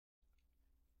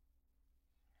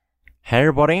Hey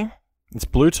everybody, it's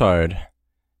BlueToad,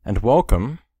 and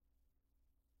welcome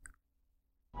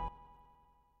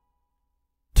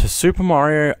to Super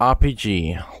Mario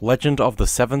RPG, Legend of the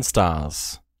Seven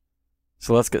Stars.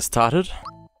 So let's get started.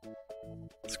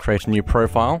 Let's create a new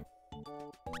profile,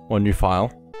 or new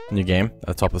file, new game, at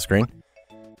the top of the screen.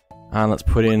 And let's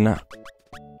put in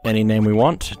any name we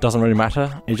want. It doesn't really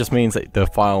matter, it just means that the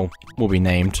file will be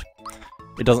named.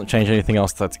 It doesn't change anything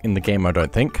else that's in the game, I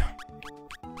don't think.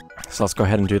 So let's go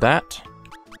ahead and do that.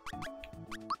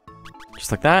 Just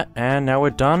like that, and now we're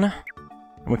done,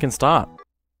 and we can start.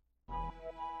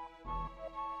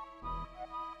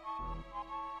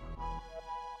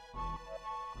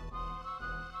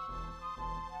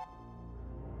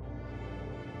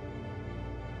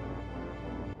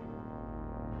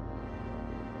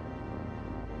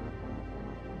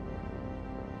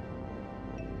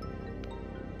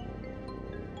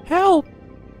 Help!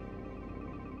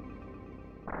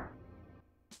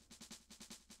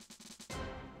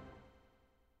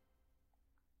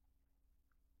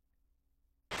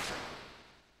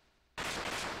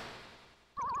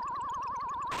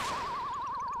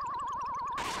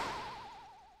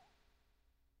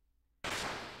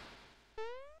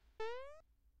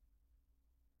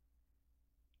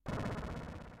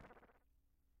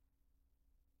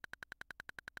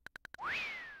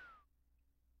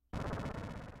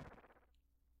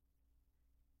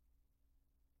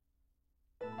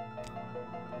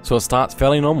 So it starts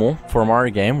fairly normal for a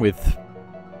Mario game, with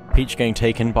Peach getting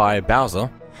taken by Bowser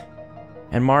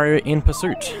and Mario in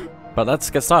pursuit. But let's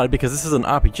get started, because this is an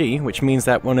RPG, which means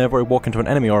that whenever we walk into an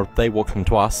enemy, or they walk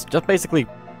into us, just basically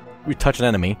we touch an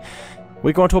enemy,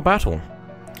 we go into a battle.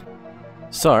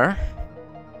 So,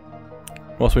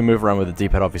 whilst we move around with the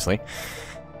D-pad obviously,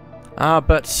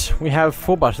 but we have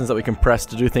 4 buttons that we can press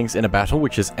to do things in a battle,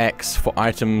 which is X for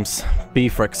items, B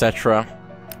for etc.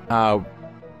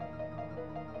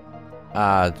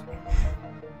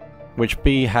 Which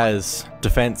B has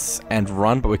defense and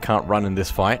run, but we can't run in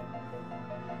this fight.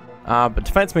 But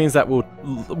defense means that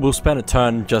we'll spend a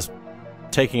turn just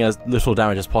taking as little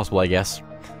damage as possible, I guess.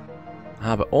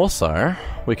 But also,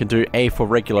 we can do A for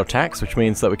regular attacks, which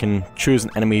means that we can choose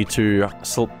an enemy to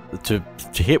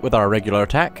hit with our regular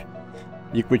attack,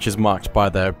 which is marked by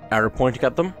the arrow pointing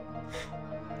at them.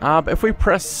 But if we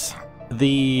press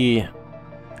the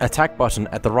attack button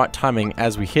at the right timing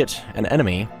as we hit an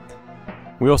enemy,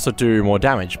 we also do more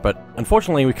damage, but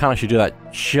unfortunately we can't actually do that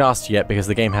just yet because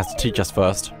the game has to teach us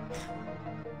first.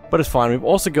 But it's fine. We've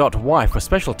also got Y for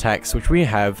special attacks, which we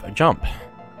have a jump.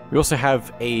 We also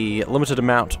have a limited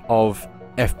amount of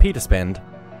FP to spend,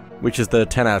 which is the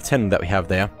 10 out of 10 that we have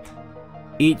there.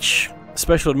 Each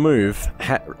special move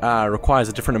requires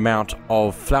a different amount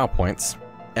of flower points,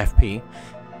 FP,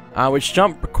 which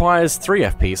jump requires 3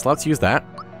 FP, so let's use that.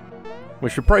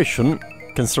 Which we probably shouldn't,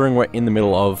 considering we're in the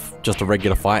middle of just a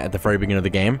regular fight at the very beginning of the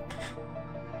game.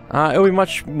 It'll be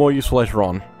much more useful later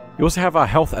on. You also have our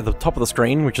health at the top of the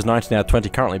screen, which is 19 out of 20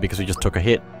 currently because we just took a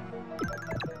hit.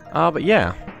 But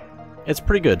yeah, it's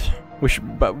pretty good.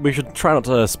 But we should try not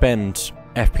to spend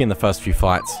FP in the first few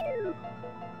fights.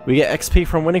 We get XP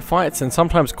from winning fights and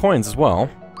sometimes coins as well,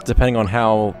 depending on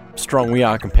how strong we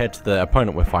are compared to the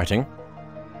opponent we're fighting.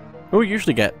 We'll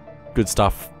usually get good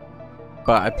stuff.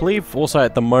 But I believe also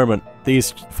at the moment, these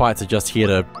fights are just here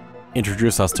to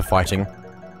introduce us to fighting.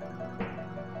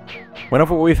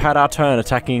 Whenever we've had our turn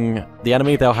attacking the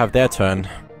enemy, they'll have their turn.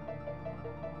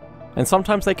 And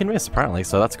sometimes they can miss, apparently,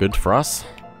 so that's good for us.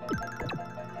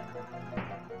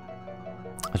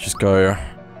 Let's just go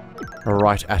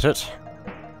right at it.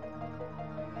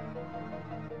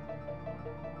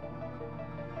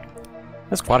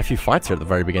 There's quite a few fights here at the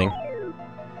very beginning.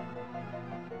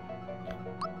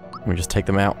 We just take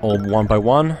them out all one by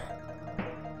one.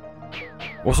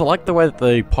 Also, I like the way that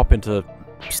they pop into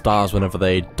stars whenever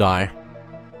they die.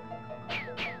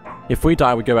 If we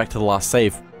die, we go back to the last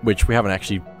save, which we haven't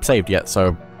actually saved yet,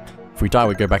 so if we die,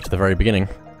 we go back to the very beginning.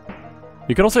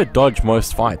 You can also dodge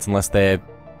most fights unless they're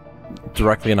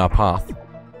directly in our path.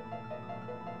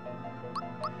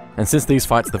 And since these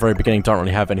fights at the very beginning don't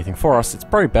really have anything for us, it's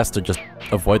probably best to just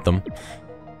avoid them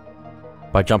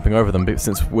by jumping over them,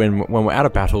 since when we're out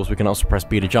of battles, we can also press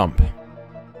B to jump.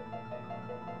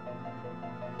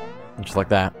 Just like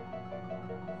that.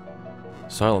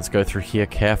 So let's go through here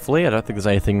carefully. I don't think there's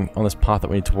anything on this path that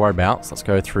we need to worry about, so let's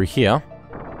go through here.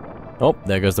 Oh,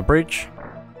 there goes the bridge.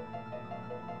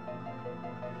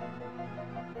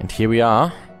 And here we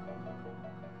are.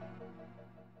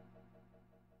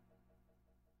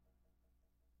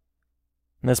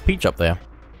 And there's Peach up there.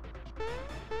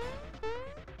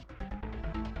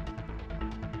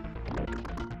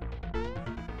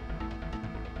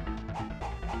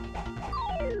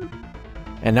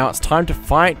 And now it's time to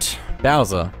fight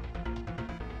Bowser.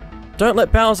 Don't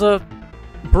let Bowser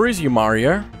bruise you,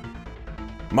 Mario.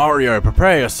 Mario,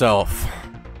 prepare yourself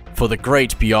for the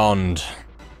great beyond.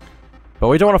 But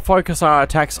we don't want to focus our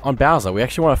attacks on Bowser. We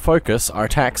actually want to focus our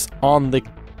attacks on the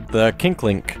Kink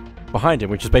Link behind him,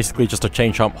 which is basically just a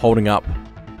chain chomp holding up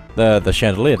the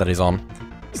chandelier that he's on.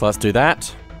 So let's do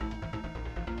that.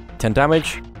 10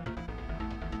 damage.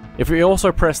 If we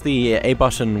also press the A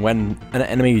button when an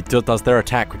enemy does their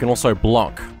attack, we can also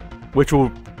block, which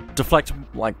will deflect,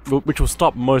 which will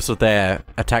stop most of their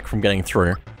attack from getting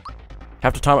through.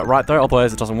 Have to time it right though,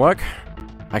 otherwise it doesn't work.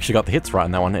 I actually got the hits right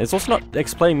in that one. It's also not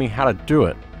explaining me how to do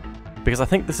it, because I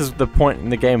think this is the point in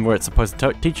the game where it's supposed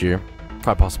to teach you.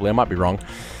 Quite possibly, I might be wrong.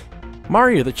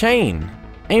 Mario, the chain!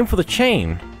 Aim for the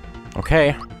chain!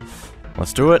 Okay,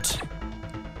 let's do it.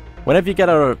 Whenever you get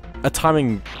a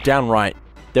timing down right,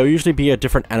 there will usually be a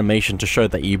different animation to show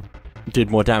that you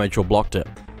did more damage or blocked it.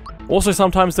 Also,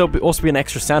 sometimes there'll also be an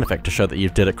extra sound effect to show that you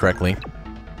did it correctly.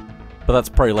 But that's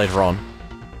probably later on.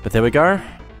 But there we go.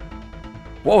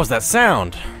 What was that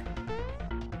sound?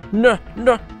 No!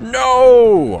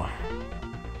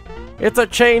 It's a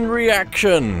chain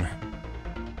reaction!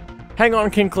 Hang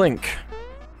on, Kink Link.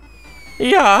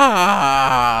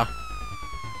 Yeah!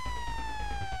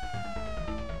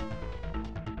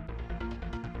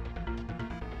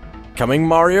 Coming,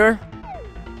 Mario?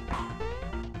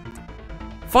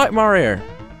 Fight, Mario!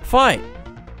 Fight!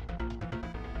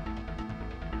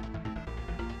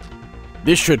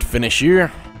 This should finish you.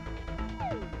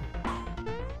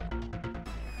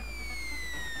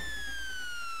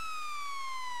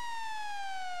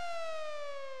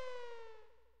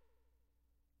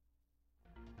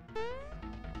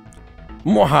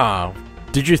 Mwaha!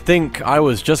 Did you think I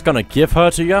was just gonna give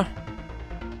her to you?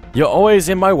 You're always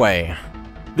in my way.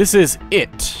 This is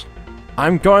it.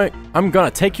 I'm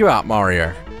gonna take you out,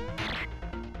 Mario.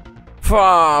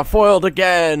 Foiled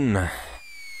again!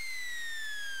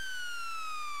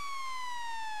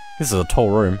 This is a tall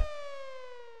room.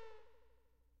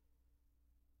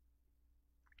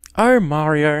 Oh,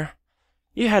 Mario.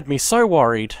 You had me so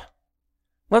worried.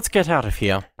 Let's get out of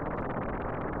here.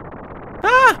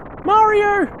 Ah!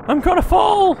 Mario! I'm gonna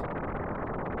fall!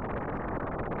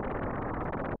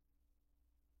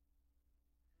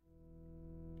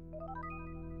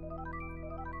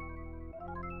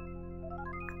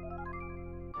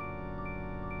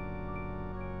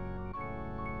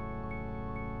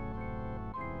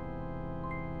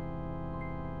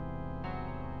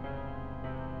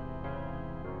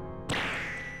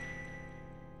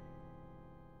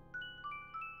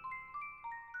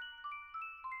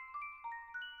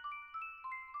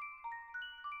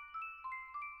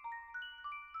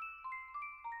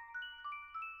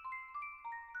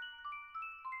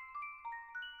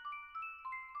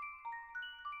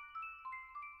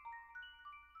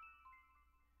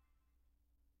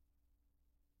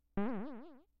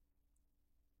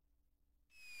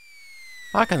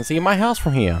 I can see my house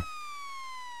from here.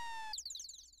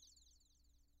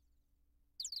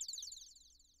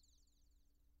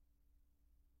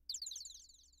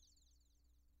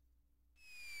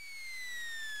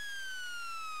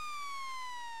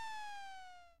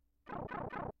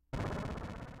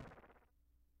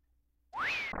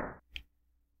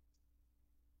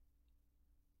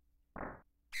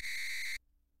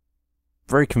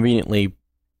 Very conveniently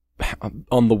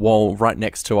on the wall right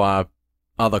next to our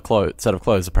other set of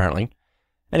clothes, apparently.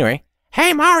 Anyway,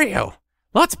 hey Mario!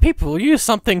 Lots of people use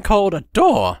something called a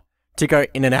door to go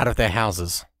in and out of their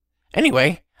houses.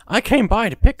 Anyway, I came by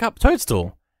to pick up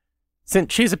Toadstool,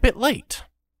 since she's a bit late.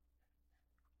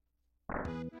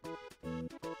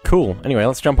 Cool. Anyway,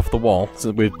 let's jump off the wall,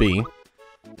 with B.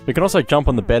 We can also jump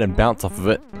on the bed and bounce off of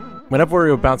it. Whenever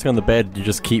you're bouncing on the bed, you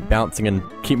just keep bouncing and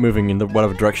keep moving in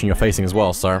whatever direction you're facing as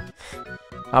well, so...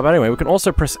 but anyway, we can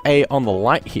also press A on the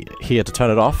light here to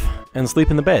turn it off, and sleep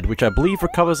in the bed, which I believe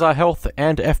recovers our health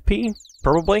and FP,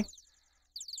 probably?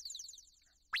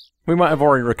 We might have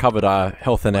already recovered our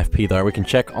health and FP though. We can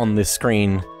check on this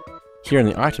screen here in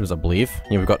the items, I believe.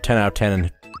 Yeah, we've got 10 out of 10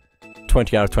 and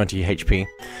 20 out of 20 HP.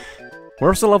 We're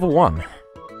also level 1,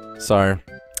 so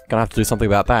gonna have to do something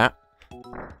about that.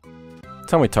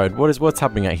 Tell me, Toad, what's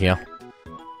happening out here?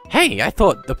 Hey, I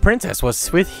thought the princess was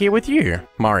here with you,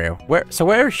 Mario. Where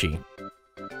is she?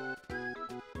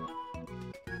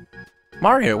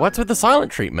 Mario, what's with the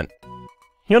silent treatment?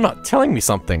 You're not telling me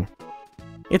something.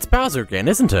 It's Bowser again,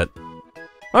 isn't it?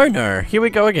 Oh no, here we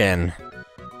go again.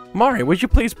 Mario, would you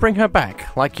please bring her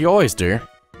back, like you always do?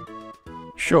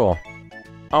 Sure.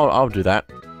 I'll do that.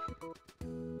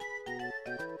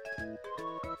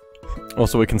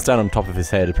 Also, we can stand on top of his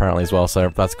head apparently as well, so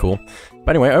that's cool.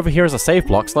 But anyway, over here is a save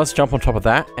block, so let's jump on top of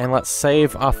that, and let's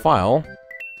save our file.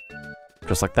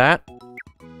 Just like that.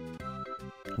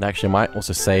 And actually, I might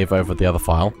also save over the other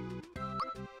file.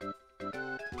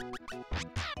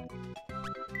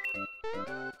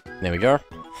 There we go.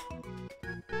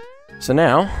 So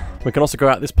now, we can also go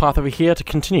out this path over here to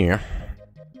continue.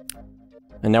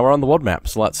 And now we're on the world map,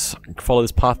 so let's follow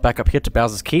this path back up here to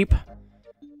Bowser's Keep.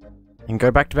 And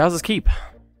go back to Bowser's Keep.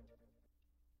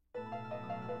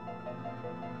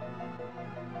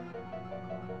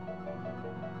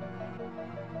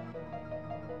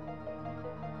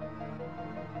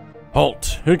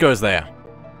 Halt! Who goes there?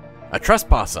 A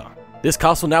trespasser. This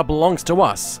castle now belongs to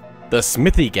us, the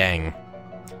Smithy Gang.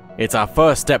 It's our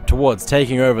first step towards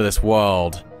taking over this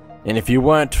world. And if it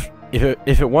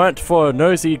weren't for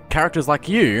nosy characters like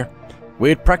you,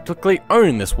 we'd practically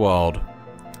own this world.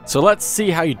 So let's see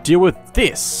how you deal with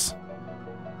this.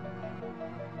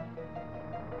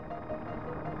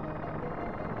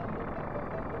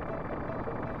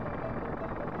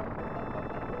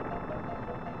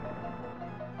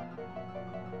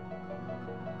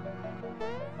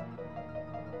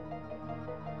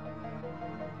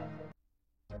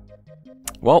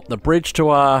 Well, the bridge to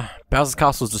Bowser's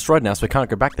Castle is destroyed now, so we can't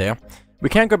go back there. We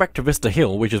can go back to Vista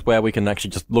Hill, which is where we can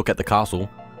actually just look at the castle.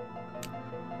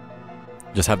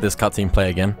 Just have this cutscene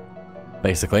play again,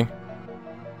 basically.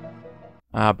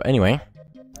 But anyway,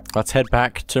 let's head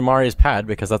back to Mario's pad,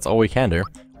 because that's all we can do.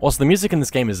 Also, the music in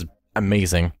this game is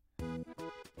amazing.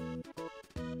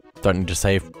 Don't need to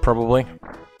save, probably.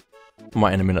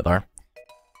 Might in a minute, though.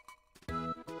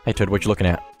 Hey Toad, what you looking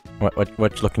at? What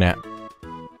you looking at?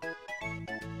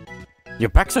 You're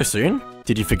back so soon?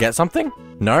 Did you forget something?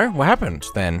 No? What happened,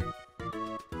 then?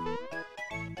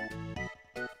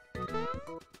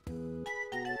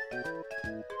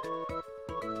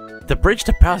 The bridge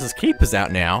to Bowser's Keep is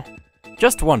out now.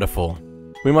 Just wonderful.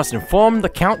 We must inform the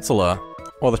Counselor,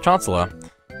 or the Chancellor,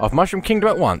 of Mushroom Kingdom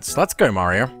at once. Let's go,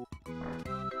 Mario.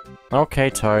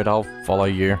 Okay, Toad, I'll follow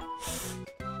you.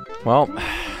 Well,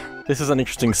 this is an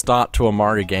interesting start to a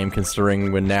Mario game,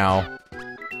 considering we're now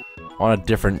on a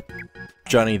different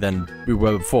journey than we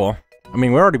were before. I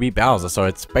mean, we already beat Bowser, so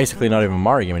it's basically not even a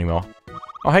Mario game anymore.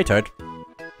 Oh, hey, Toad.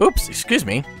 Oops, excuse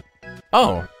me.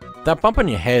 Oh, that bump on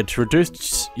your head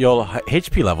reduced your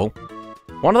HP level.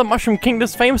 One of the Mushroom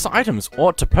Kingdom's famous items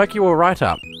ought to perk you right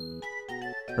up.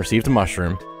 Received a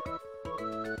mushroom.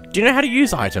 Do you know how to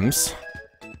use items?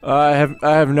 I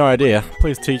have no idea.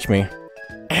 Please teach me.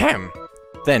 Ahem.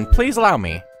 Then please allow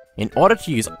me. In order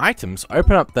to use items,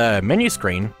 open up the menu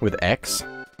screen with X.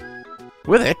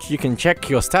 With it, you can check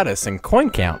your status and coin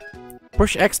count.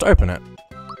 Push X to open it.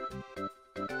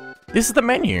 This is the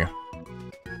menu.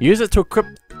 Use it to equip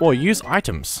or use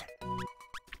items.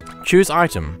 Choose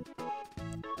item.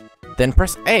 Then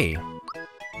press A.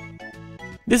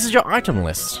 This is your item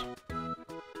list.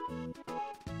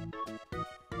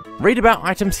 Read about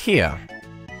items here.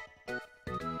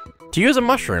 To use a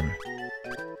mushroom,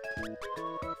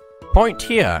 point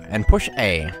here and push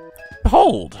A.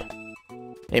 Behold!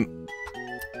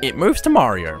 It moves to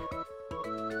Mario.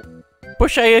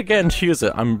 Push A again to use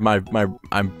it.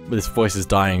 This voice is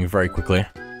dying very quickly.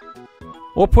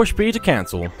 Or push B to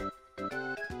cancel.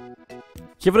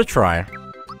 Give it a try.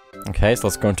 Okay, so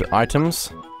let's go into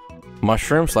items,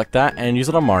 mushrooms like that, and use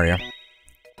it on Mario.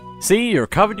 See, you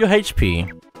recovered your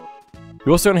HP.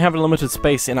 We also only have a limited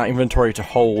space in our inventory to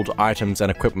hold items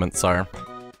and equipment, so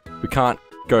we can't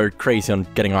go crazy on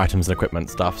getting items and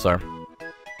equipment stuff, so.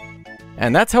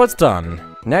 And that's how it's done.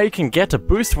 Now you can get a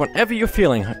boost whenever you're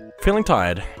feeling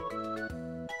tired.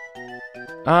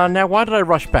 Now why did I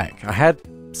rush back? I had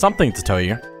something to tell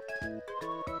you.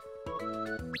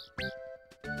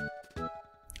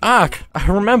 Ark! I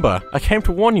remember! I came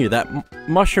to warn you that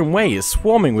Mushroom Way is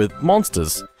swarming with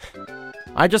monsters.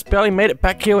 I just barely made it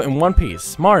back here in one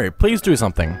piece. Mario, please do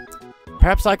something.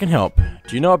 Perhaps I can help.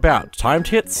 Do you know about timed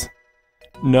hits?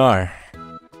 No.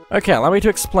 Okay, allow me to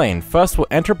explain. First, we'll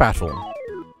enter battle.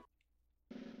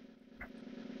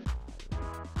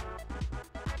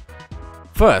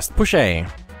 First, push A.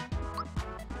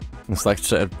 And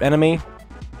select enemy.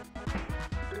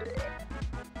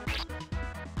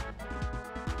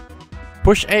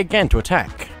 Push A again to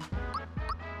attack.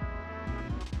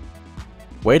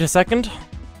 Wait a second.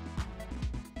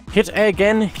 Hit A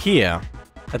again here,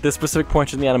 at this specific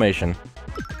point in the animation.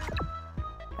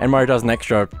 And Mario does an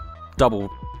extra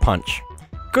double punch.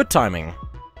 Good timing.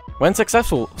 When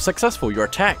successful, your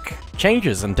attack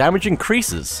changes and damage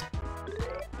increases.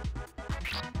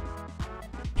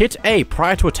 Hit A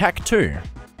prior to attack 2.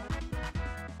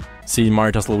 See,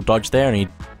 Mario does a little dodge there and he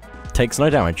takes no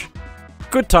damage.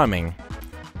 Good timing.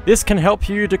 This can help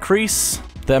you decrease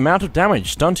the amount of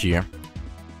damage done to you.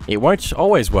 It won't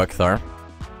always work though.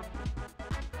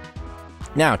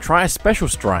 Now try a special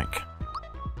strike.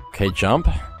 Okay, jump.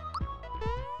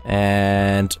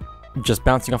 And just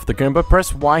bouncing off the Goomba,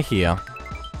 press Y here.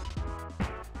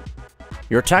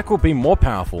 Your attack will be more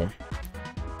powerful.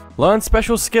 Learn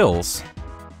special skills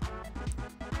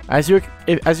as you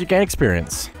gain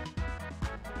experience.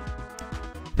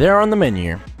 They're on the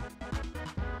menu.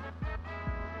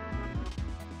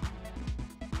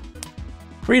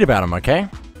 Read about them, okay?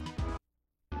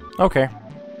 Okay.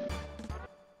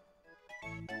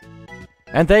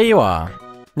 And there you are.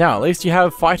 Now, at least you have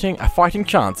a fighting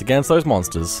chance against those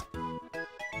monsters.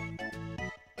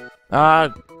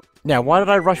 Now, why did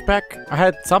I rush back? I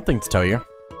had something to tell you.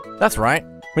 That's right.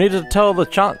 We needed to tell the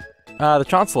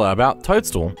Chancellor about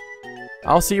Toadstool.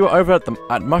 I'll see you over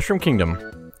at Mushroom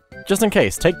Kingdom. Just in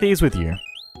case, take these with you.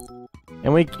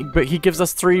 But he gives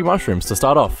us 3 mushrooms to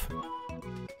start off.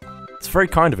 It's very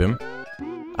kind of him.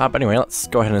 But anyway, let's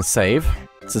go ahead and save,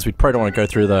 since we probably don't want to go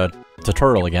through the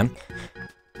tutorial again.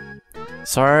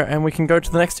 So, and we can go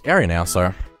to the next area now,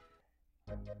 so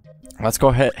let's go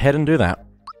ahead and do that.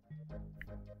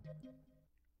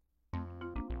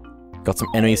 Got some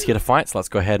enemies here to fight, so let's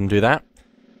go ahead and do that.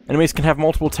 Enemies can have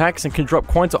multiple attacks and can drop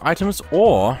coins or items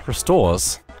or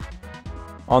restores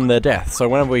on their death. So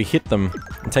whenever we hit them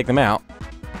and take them out,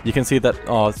 you can see that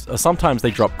sometimes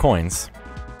they drop coins.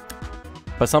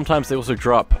 But sometimes they also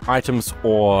drop items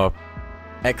or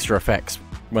extra effects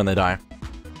when they die.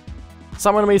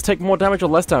 Some enemies take more damage or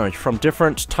less damage from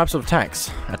different types of attacks.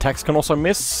 Attacks can also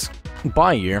miss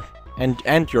by you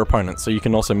and your opponent, so you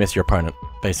can also miss your opponent,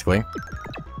 basically.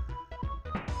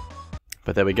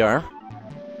 But there we go.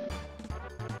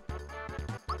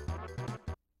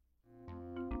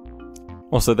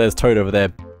 Also, there's Toad over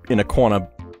there in a corner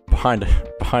behind a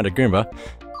Goomba.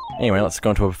 Anyway, let's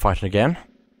go into a fight again.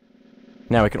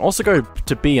 Now we can also go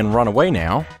to B and run away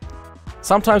now.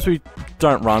 Sometimes we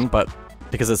don't run, but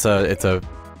because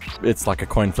it's like a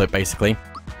coin flip basically.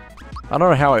 I don't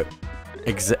know how I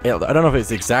don't know if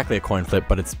it's exactly a coin flip,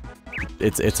 but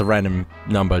it's a random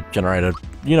number generator.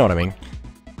 You know what I mean.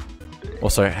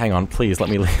 Also, hang on, please let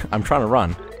me. I'm trying to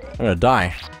run. I'm gonna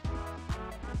die.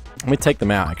 Let me take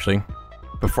them out actually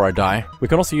before I die. We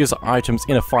can also use items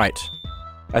in a fight.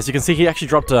 As you can see, he actually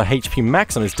dropped a HP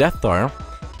max on his death though,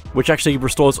 which actually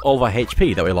restores all of our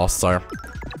HP that we lost. So,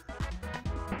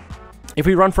 if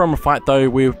we run from a fight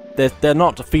though, they're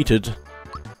not defeated,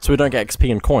 so we don't get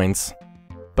XP and coins.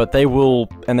 But they will,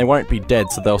 and they won't be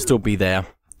dead, so they'll still be there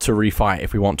to refight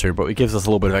if we want to. But it gives us a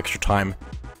little bit of extra time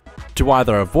to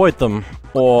either avoid them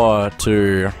or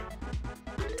to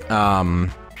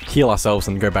heal ourselves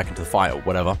and go back into the fight or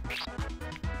whatever.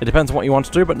 It depends on what you want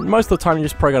to do, but most of the time you're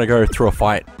just probably going to go through a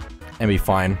fight and be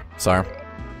fine. So,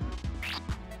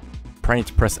 probably need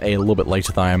to press A little bit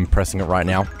later than I am pressing it right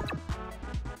now.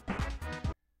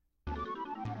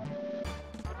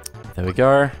 There we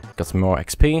go. Got some more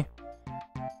XP.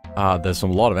 There's a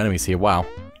lot of enemies here. Wow.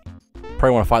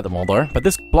 Probably want to fight them all though. But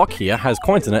this block here has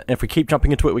coins in it, and if we keep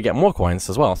jumping into it, we get more coins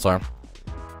as well. So,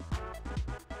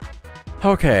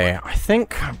 okay, I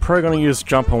think I'm probably going to use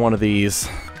jump on one of these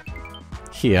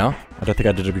here. I don't think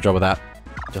I did a good job of that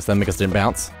just then because it didn't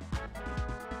bounce.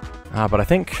 But I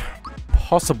think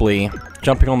possibly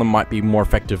jumping on them might be more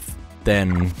effective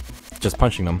than just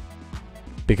punching them,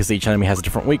 because each enemy has a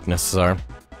different weakness. So,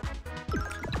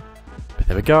 but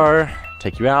there we go.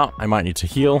 Take you out. I might need to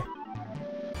heal.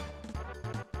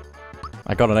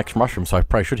 I got an extra mushroom, so I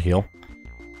probably should heal.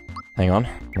 Hang on.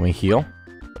 Can we heal?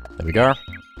 There we go.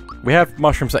 We have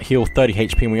mushrooms that heal 30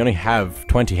 HP, and we only have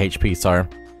 20 HP, so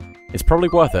it's probably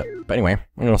worth it. But anyway, I'm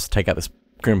going to also take out this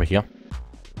Goomba here.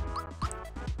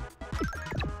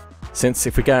 Since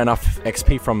if we get enough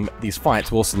XP from these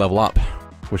fights, we'll also level up,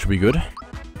 which will be good.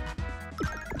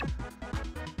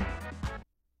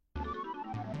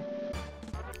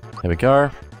 There we go.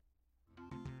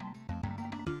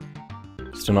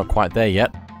 Still not quite there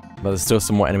yet, but there's still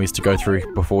some more enemies to go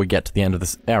through before we get to the end of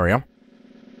this area.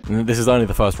 And this is only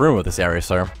the first room of this area,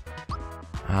 so...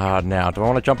 now, do I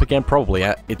want to jump again? Probably.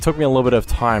 It took me a little bit of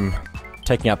time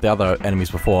taking out the other enemies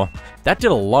before. That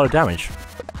did a lot of damage.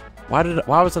 Why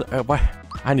was it...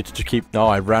 I need to keep... No,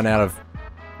 I ran out of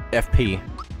FP.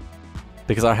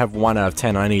 Because I have 1 out of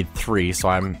 10, I need 3, so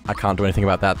I can't do anything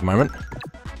about that at the moment.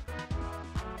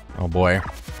 Oh boy.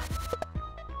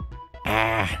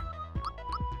 Ah.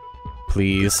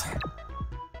 Please.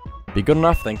 Be good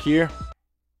enough, thank you.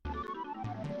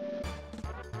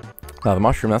 Now the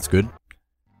mushroom, that's good.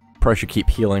 Probably should keep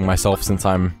healing myself since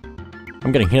I'm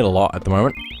getting hit a lot at the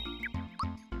moment.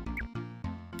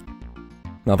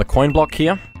 Another coin block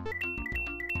here.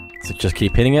 So just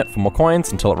keep hitting it for more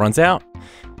coins until it runs out.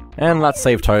 And let's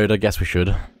save Toad, I guess we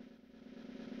should.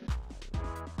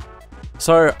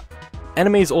 So,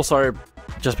 enemies also,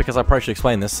 just because I probably should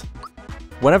explain this,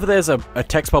 whenever there's a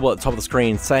text bubble at the top of the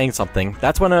screen saying something,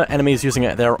 that's when an enemy is using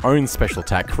their own special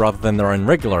attack rather than their own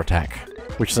regular attack.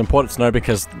 Which is important to know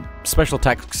because special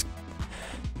attacks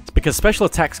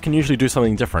can usually do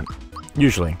something different.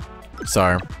 Usually.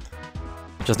 So,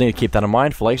 just need to keep that in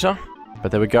mind for later.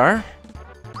 But there we go.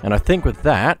 And I think with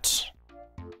that...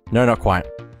 No, not quite.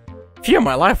 Phew,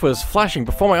 my life was flashing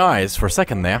before my eyes for a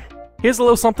second there. Here's a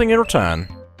little something in return.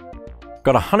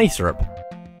 Got a honey syrup.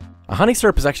 A honey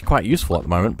syrup is actually quite useful at the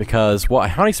moment because what a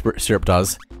honey syrup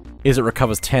does is it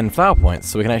recovers 10 flower points,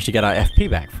 so we can actually get our FP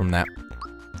back from that.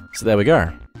 So there we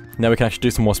go. Now we can actually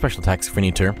do some more special attacks if we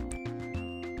need to.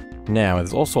 Now,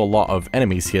 there's also a lot of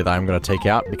enemies here that I'm going to take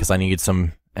out because I need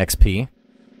some XP.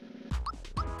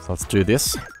 So let's do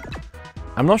this.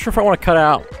 I'm not sure if I want to cut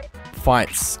out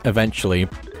fights eventually.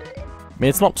 I mean,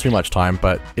 it's not too much time,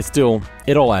 but it's still...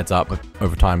 It all adds up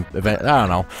over time. I don't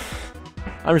know.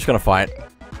 I'm just going to fight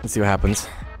and see what happens.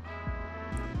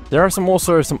 There are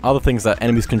also some other things that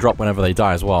enemies can drop whenever they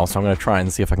die as well, so I'm going to try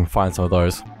and see if I can find some of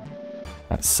those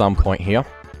at some point here.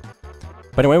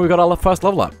 But anyway, we got our first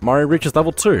level up. Mario reaches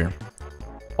level 2.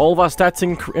 All of our stats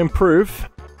improve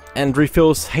and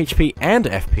refills HP and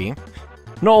FP.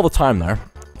 Not all the time though.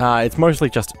 It's mostly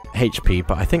just HP,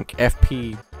 but I think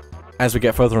FP, as we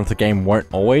get further into the game, won't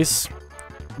always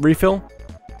refill.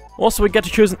 Also, we get to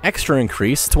choose an extra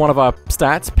increase to one of our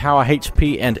stats, power,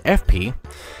 HP, and FP.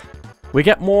 We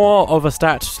get more of a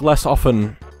stat less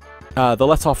often, the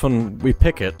less often we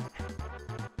pick it,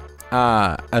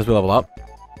 as we level up.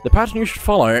 The pattern you should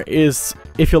follow is,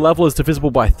 if your level is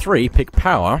divisible by 3, pick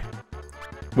power,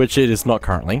 which it is not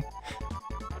currently.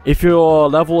 If your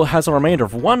level has a remainder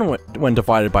of 1 when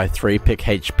divided by 3, pick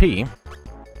HP.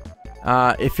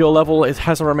 If your level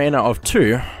has a remainder of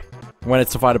 2, when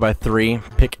it's divided by 3,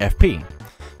 pick FP.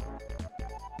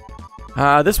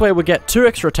 This way we get 2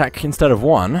 extra attack instead of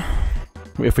 1,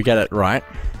 if we get it right.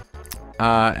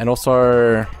 And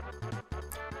also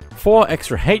 4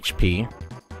 extra HP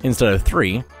instead of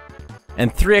 3,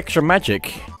 and 3 extra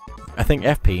magic, I think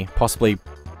FP, possibly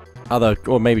other,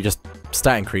 or maybe just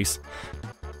stat increase,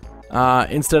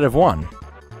 instead of 1.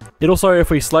 It also,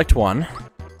 if we select 1,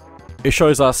 it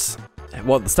shows us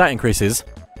what the stat increase is,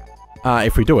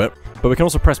 if we do it, but we can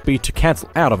also press B to cancel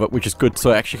out of it, which is good,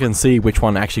 so I actually can see which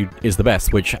one actually is the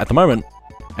best, which at the moment,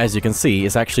 as you can see,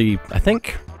 is actually, I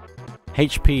think,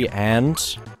 HP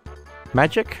and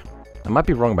magic? I might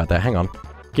be wrong about that, hang on.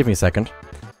 Give me a second.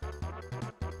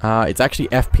 It's actually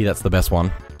FP that's the best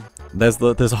one. There's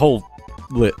a whole,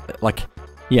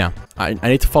 yeah, I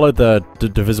need to follow the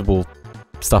divisible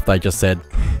stuff that I just said.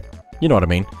 You know what I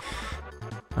mean.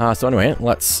 So anyway,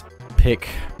 let's pick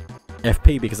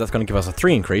FP because that's going to give us a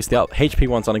 3 increase. The HP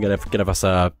one's only going to give us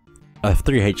a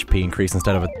 3 HP increase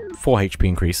instead of a 4 HP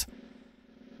increase.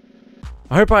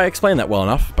 I hope I explained that well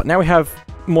enough, but now we have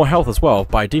more health as well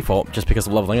by default just because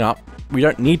of leveling up. We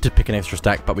don't need to pick an extra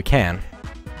stack, but we can.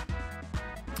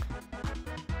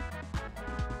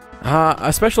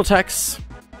 Our special attacks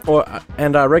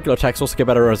and our regular attacks also get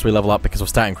better as we level up because of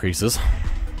stat increases.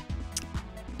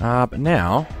 But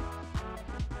now,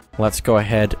 let's go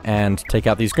ahead and take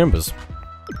out these Goombas.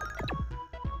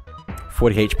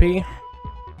 40 HP.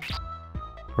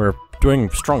 We're doing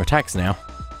strong attacks now.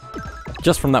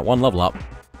 Just from that one level up,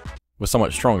 we're so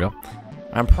much stronger.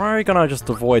 I'm probably gonna just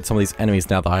avoid some of these enemies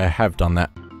now that I have done that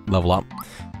level up.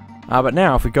 But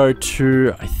now, if we go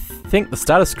to, I think, the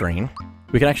status screen,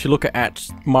 we can actually look at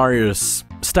Mario's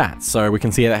stats. So we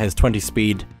can see that has 20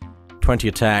 speed, 20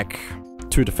 attack,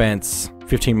 2 defense,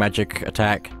 15 magic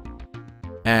attack,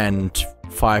 and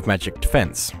 5 magic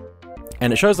defense.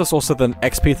 And it shows us also that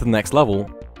XP to the next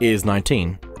level is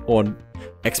 19, or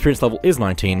experience level is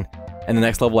 19, and the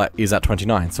next level is at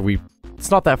 29. So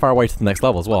it's not that far away to the next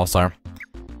level as well, so...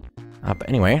 but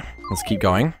anyway, let's keep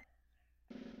going.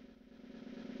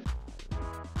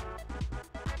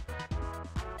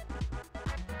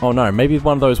 Oh no, maybe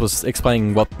one of those was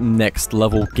explaining what next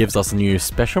level gives us a new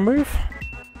special move?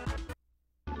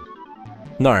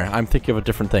 No, I'm thinking of a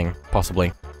different thing,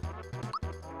 possibly.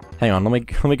 Hang on,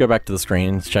 let me go back to the screen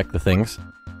and check the things.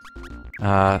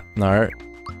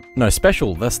 No,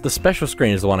 special. The special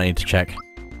screen is the one I need to check.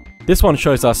 This one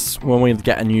shows us when we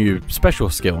get a new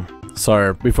special skill.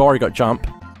 So, we've already got jump,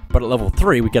 but at level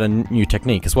 3 we get a new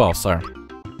technique as well, so...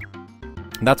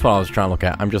 That's what I was trying to look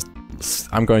at.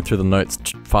 I'm going through the notes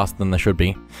faster than they should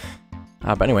be.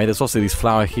 But anyway, there's also these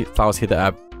flowers here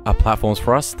that are platforms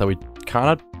for us that we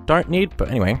kinda don't need, but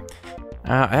anyway.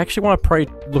 I actually want to probably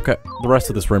look at the rest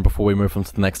of this room before we move on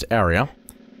to the next area.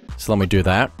 So let me do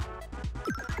that.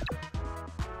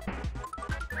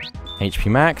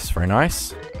 HP max, very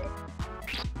nice.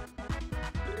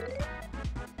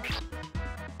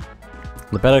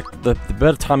 The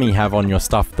better timing you have on your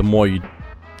stuff, the more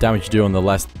damage you do and the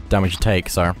less damage you take,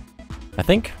 so... I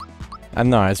think? I don't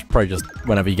know, it's probably just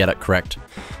whenever you get it correct.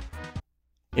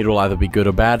 It'll either be good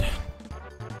or bad.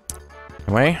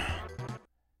 Anyway.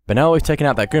 But now we've taken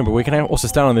out that goon, but we can also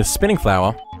stand on this spinning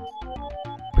flower.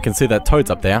 We can see that Toad's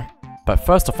up there. But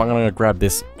first off, I'm going to grab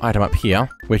this item up here,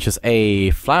 which is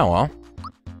a flower,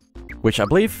 which I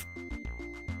believe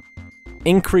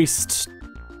increased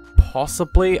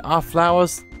possibly our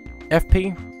flower's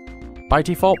FP by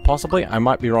default, possibly. I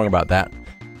might be wrong about that.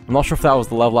 I'm not sure if that was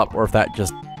the level up or if that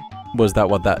just was that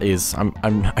what that is.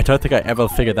 I don't think I ever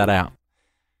figured that out.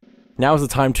 Now is the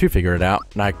time to figure it out,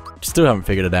 and I still haven't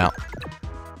figured it out.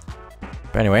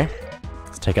 But anyway,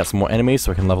 let's take out some more enemies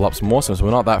so we can level up some more, since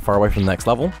we're not that far away from the next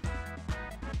level.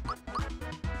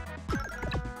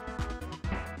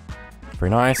 Very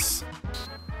nice.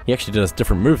 He actually did a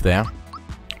different move there,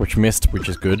 which missed, which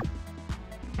is good.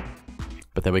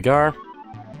 But there we go.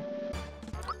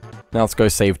 Now let's go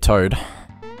save Toad.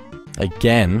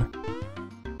 Again.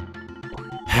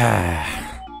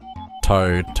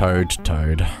 Toad, Toad,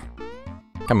 Toad.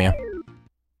 Come here.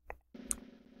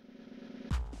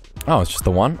 Oh, it's just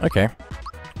the one? Okay.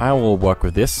 I will work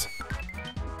with this.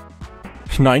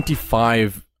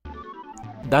 95...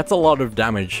 That's a lot of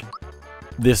damage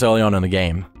this early on in the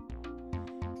game.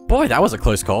 Boy, that was a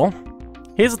close call.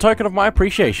 Here's a token of my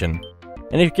appreciation.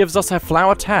 And it gives us a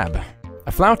flower tab.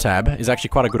 A flower tab is actually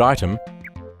quite a good item.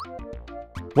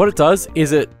 What it does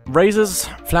is it raises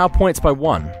flower points by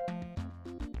 1.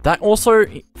 That also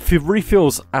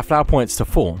refills our flower points to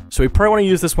full. So we probably want to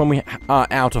use this when we are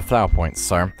out of flower points.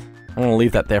 So I'm going to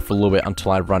leave that there for a little bit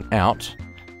until I run out.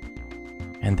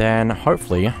 And then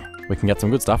hopefully we can get some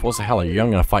good stuff. Also, hello you,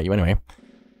 I'm going to fight you anyway.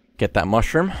 Get that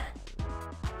mushroom.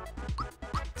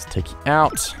 Let's take you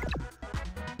out.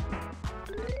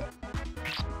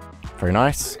 Very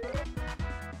nice.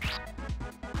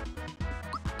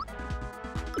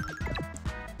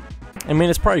 I mean,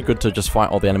 it's probably good to just fight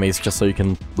all the enemies just so you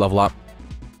can level up.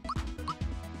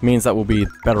 Means that will be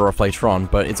better off later on,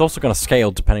 but it's also going to scale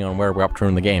depending on where we're up to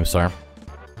in the game, so...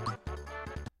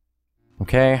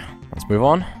 Okay, let's move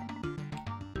on.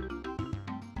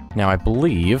 Now, I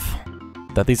believe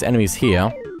that these enemies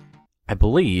here... I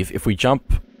believe if we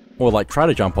jump, or like try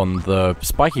to jump on the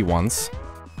spiky ones...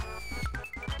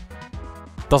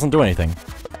 doesn't do anything.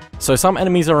 So some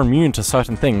enemies are immune to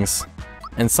certain things,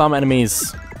 and some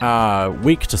enemies are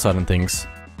weak to certain things.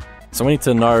 So we need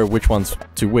to know which ones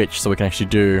to which, so we can actually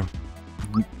do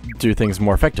things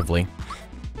more effectively.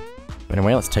 But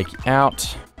anyway, let's take you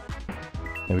out.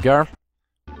 There we go.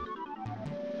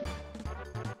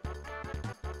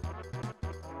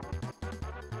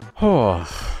 Oh,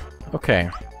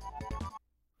 okay.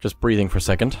 Just breathing for a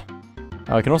second.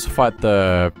 I can also fight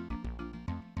the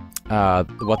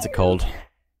what's it called?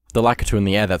 The Lakitu in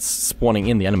the air that's spawning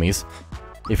in the enemies,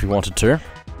 if you wanted to.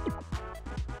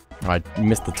 I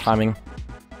missed the timing.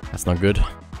 That's not good.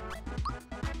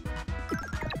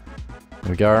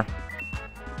 There we go.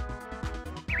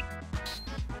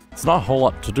 It's not a whole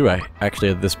lot to do, actually,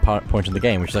 at this point in the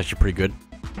game, which is actually pretty good.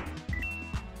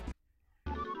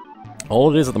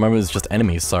 All it is at the moment is just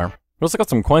enemies, so... We also got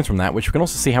some coins from that, which we can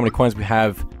also see how many coins we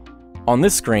have on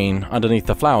this screen underneath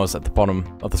the flowers at the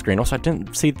bottom of the screen. Also, I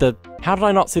didn't see the... How did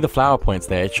I not see the flower points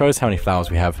there? It shows how many flowers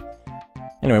we have.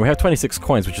 Anyway, we have 26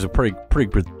 coins, which is a pretty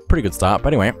good start.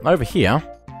 But anyway, over here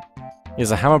is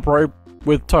a hammer bro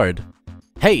with Toad.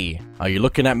 Hey, are you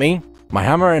looking at me? My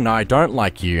hammer and I don't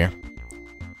like you.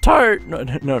 Toad!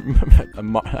 No,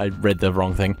 I read the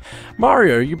wrong thing.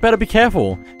 Mario, you better be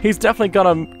careful. He's definitely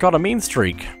got a mean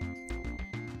streak.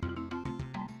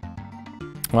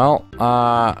 Well,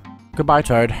 goodbye,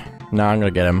 Toad. No, I'm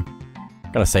gonna get him.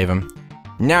 Gonna save him.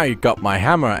 Now you got my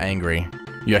hammer angry.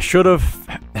 You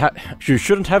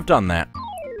shouldn't have done that.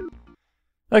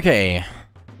 Okay.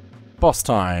 Boss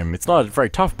time. It's not a very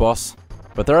tough boss,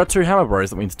 but there are 2 hammer bros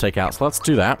that we need to take out, so let's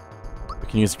do that. We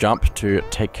can use jump to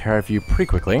take care of you pretty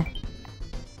quickly.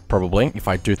 Probably, if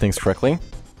I do things correctly.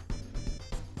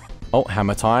 Oh,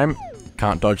 hammer time.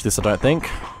 Can't dodge this, I don't think.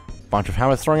 Bunch of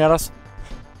hammers throwing at us.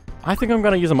 I think I'm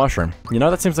gonna use a mushroom. You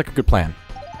know, that seems like a good plan.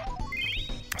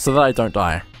 So that I don't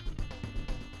die.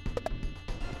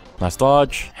 Nice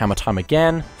dodge. Hammer time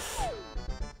again.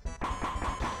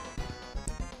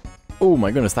 Oh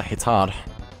my goodness, that hits hard.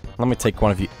 Let me take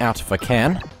one of you out if I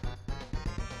can.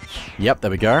 Yep, there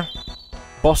we go.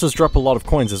 Bosses drop a lot of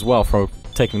coins as well for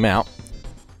taking them out.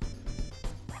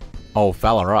 Oh,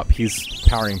 Valor up. He's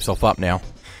powering himself up now.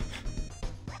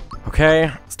 Okay,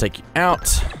 let's take you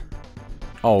out.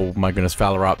 Oh my goodness,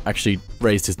 Valor up actually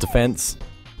raised his defense.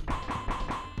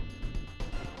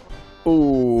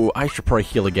 Ooh, I should probably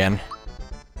heal again.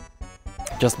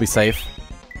 Just to be safe.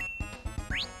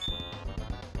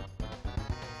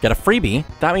 Get a freebie.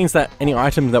 That means that any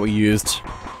item that we used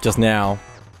just now,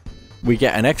 we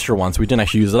get an extra one, so we didn't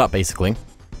actually use it up, basically.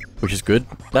 Which is good.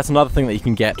 That's another thing that you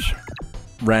can get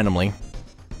randomly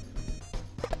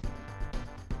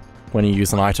when you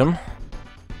use an item.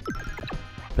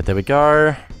 But there we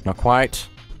go. Not quite.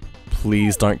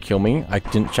 Please don't kill me. I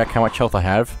didn't check how much health I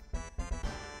have.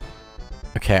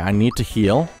 Okay, I need to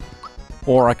heal.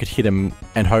 Or I could hit him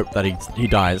and hope that he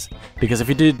dies. Because if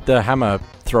he did the hammer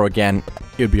throw again,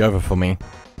 it would be over for me.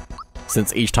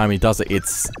 Since each time he does it,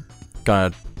 it's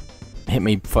gonna hit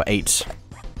me for 8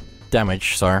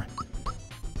 damage, so...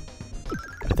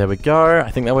 But there we go.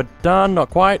 I think that we're done. Not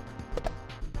quite.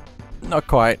 Not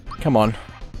quite. Come on.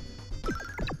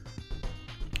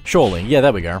 Surely. Yeah,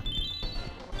 there we go.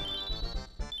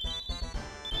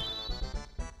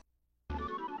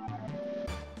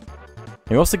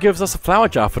 He also gives us a flower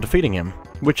jar for defeating him,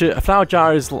 which a flower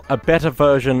jar is a better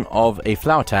version of a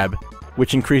flower tab,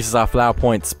 which increases our flower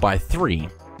points by 3.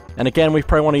 And again, we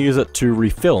probably want to use it to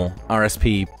refill our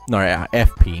SP, no, our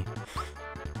FP.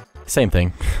 Same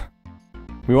thing.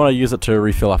 We want to use it to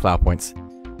refill our flower points.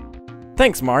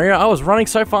 Thanks, Mario. I was running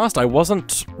so fast I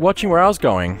wasn't watching where I was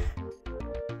going.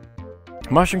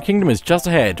 Mushroom Kingdom is just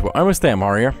ahead. We're almost there,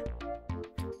 Mario.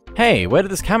 Hey, where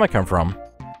did this hammer come from?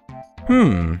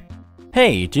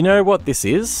 Hey, do you know what this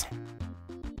is?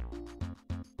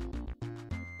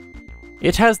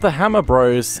 It has the Hammer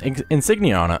Bros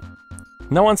insignia on it.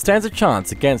 No one stands a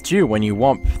chance against you when you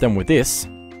whomp them with this.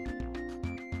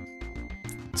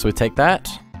 So we take that.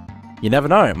 You never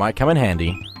know, it might come in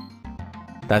handy.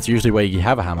 That's usually where you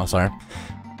have a hammer, so...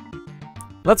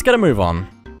 Let's get a move on.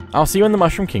 I'll see you in the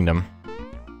Mushroom Kingdom.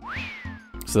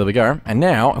 So there we go. And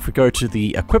now, if we go to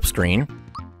the equip screen,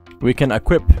 we can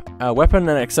equip a weapon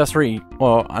and accessory,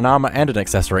 or an armor and an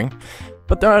accessory.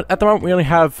 But at the moment we only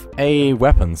have a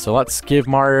weapon, so let's give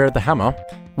Mario the hammer,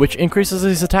 which increases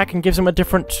his attack and gives him a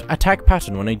different attack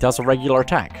pattern when he does a regular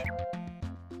attack.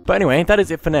 But anyway, that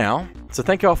is it for now. So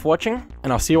thank you all for watching,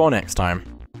 and I'll see you all next time.